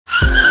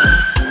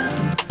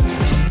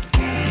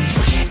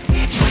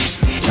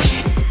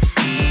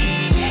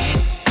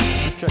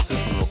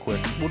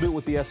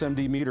the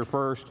SMD meter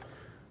first.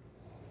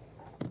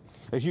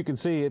 As you can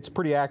see, it's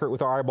pretty accurate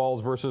with our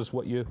eyeballs versus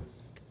what you...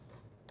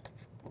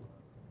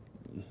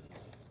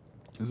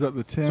 Is that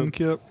the 10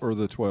 kit or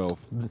the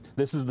 12?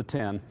 This is the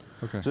 10.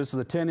 Okay. So this is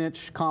the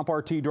 10-inch comp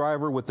RT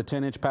driver with the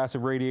 10-inch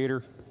passive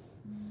radiator.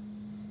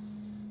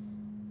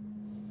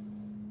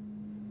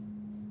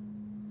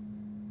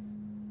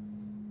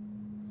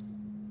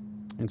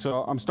 And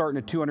so I'm starting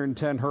at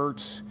 210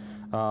 hertz.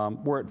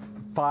 We're at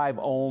 5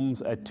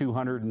 ohms at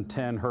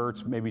 210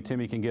 hertz. Maybe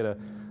Timmy can get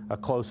a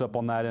close-up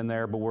on that in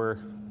there, but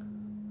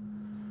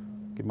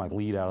get my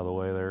lead out of the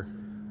way there.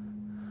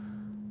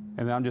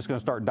 And then I'm just going to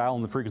start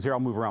dialing the frequency here. I'll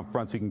move around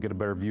front so you can get a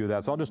better view of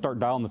that. So I'll just start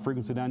dialing the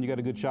frequency down. You got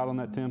a good shot on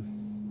that,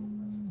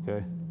 Tim?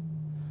 Okay.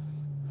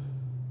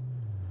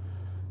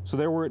 So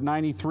there we're at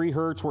 93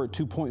 hertz. We're at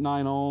 2.9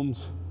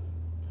 ohms.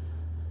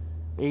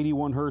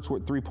 81 hertz, we're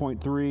at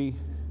 3.3.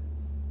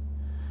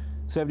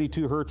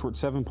 72 hertz, we're at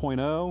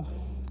 7.0.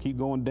 Keep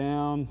going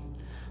down.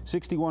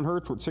 61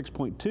 hertz, we're at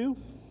 6.2.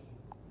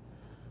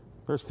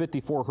 There's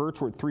 54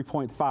 hertz, we're at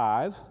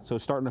 3.5. So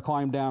starting to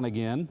climb down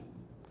again.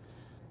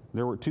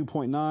 There we're at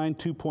 2.9,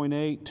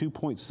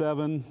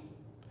 2.8,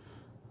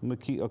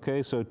 2.7.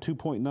 Okay, so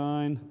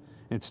 2.9.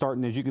 It's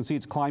starting, as you can see,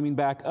 it's climbing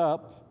back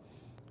up.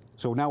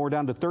 So now we're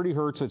down to 30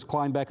 hertz. It's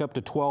climbed back up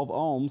to 12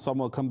 ohms. So I'm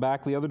going to come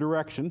back the other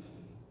direction.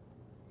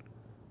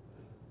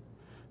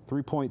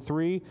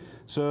 3.3.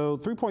 So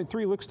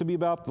 3.3 looks to be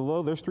about the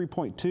low. There's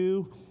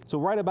 3.2. So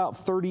right about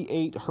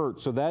 38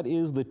 hertz. So that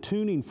is the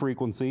tuning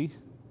frequency.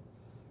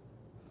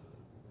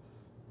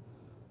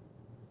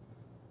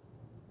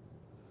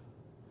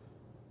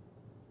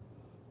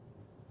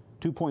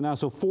 .9,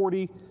 so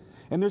 40,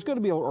 and there's going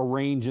to be a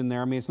range in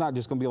there. I mean, it's not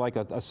just going to be like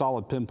a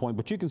solid pinpoint,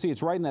 but you can see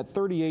it's right in that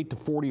 38 to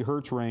 40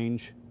 hertz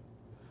range.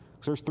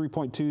 So there's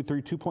 3.2,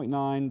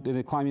 2.9, then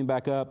it climbing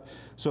back up.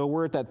 So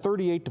we're at that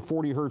 38 to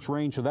 40 hertz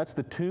range, so that's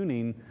the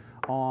tuning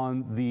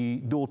on the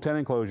dual 10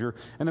 enclosure.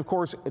 And of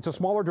course, it's a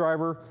smaller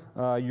driver.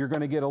 You're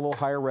going to get a little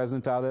higher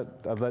resonance out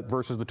of that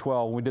versus the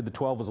 12. When we did the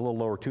 12, it was a little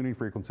lower tuning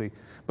frequency.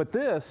 But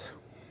this,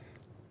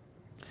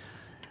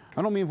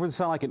 I don't mean for it to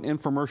sound like an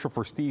infomercial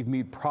for Steve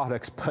Mead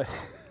products, but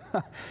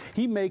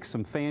he makes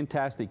some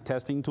fantastic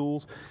testing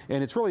tools,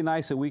 and it's really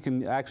nice that we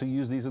can actually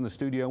use these in the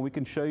studio, and we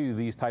can show you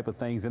these type of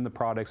things in the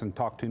products and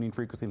talk tuning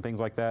frequency and things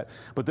like that.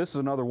 But this is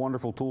another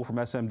wonderful tool from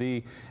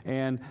SMD,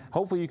 and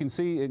hopefully you can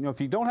see, if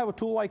you don't have a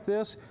tool like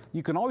this,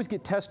 you can always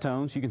get test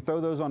tones. You can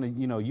throw those on a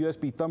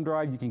USB thumb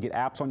drive. You can get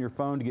apps on your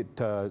phone to get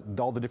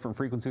all the different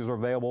frequencies are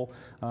available,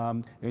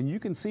 and you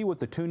can see what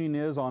the tuning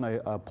is on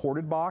a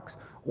ported box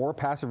or a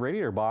passive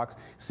radiator box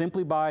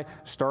simply by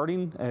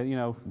starting.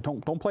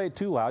 Don't play it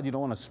too loud. You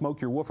don't want to smoke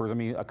your woofers. I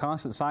mean, a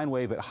constant sine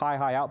wave at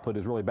high output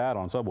is really bad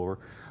on a subwoofer.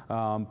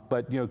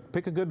 But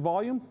pick a good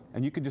volume,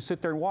 and you can just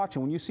sit there and watch.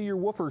 And when you see your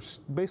woofer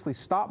basically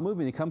stop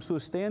moving, it comes to a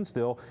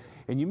standstill.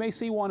 And you may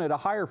see one at a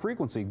higher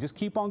frequency. Just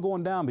keep on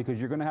going down because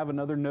you're going to have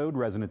another node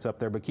resonance up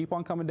there. But keep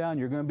on coming down.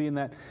 You're going to be in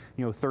that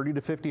 30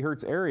 to 50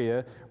 hertz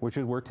area, which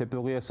is where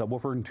typically a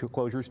subwoofer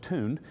enclosure is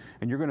tuned.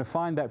 And you're going to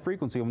find that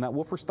frequency. When that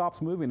woofer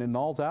stops moving and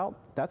nulls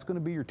out, that's going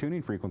to be your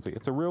tuning frequency.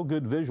 It's a real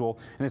good visual,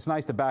 and it's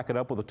nice to back it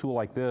up with a tool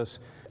like this.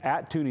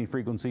 At tuning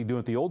frequency,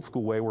 doing it the old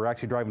school way, we're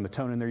actually driving the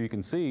tone in there. You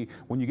can see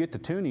when you get to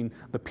tuning,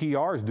 the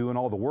PR is doing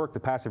all the work, the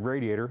passive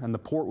radiator, and the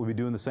port will be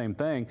doing the same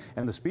thing,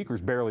 and the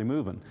speaker's barely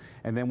moving.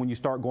 And then when you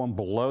start going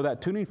below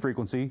that tuning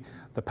frequency,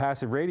 the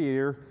passive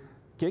radiator,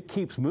 it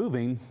keeps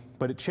moving,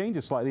 but it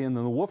changes slightly, and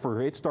then the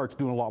woofer, it starts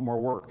doing a lot more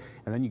work.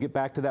 And then you get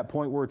back to that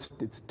point where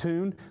it's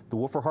tuned, the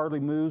woofer hardly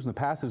moves, and the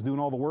passive's doing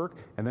all the work,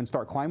 and then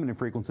start climbing in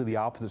frequency, the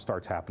opposite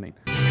starts happening.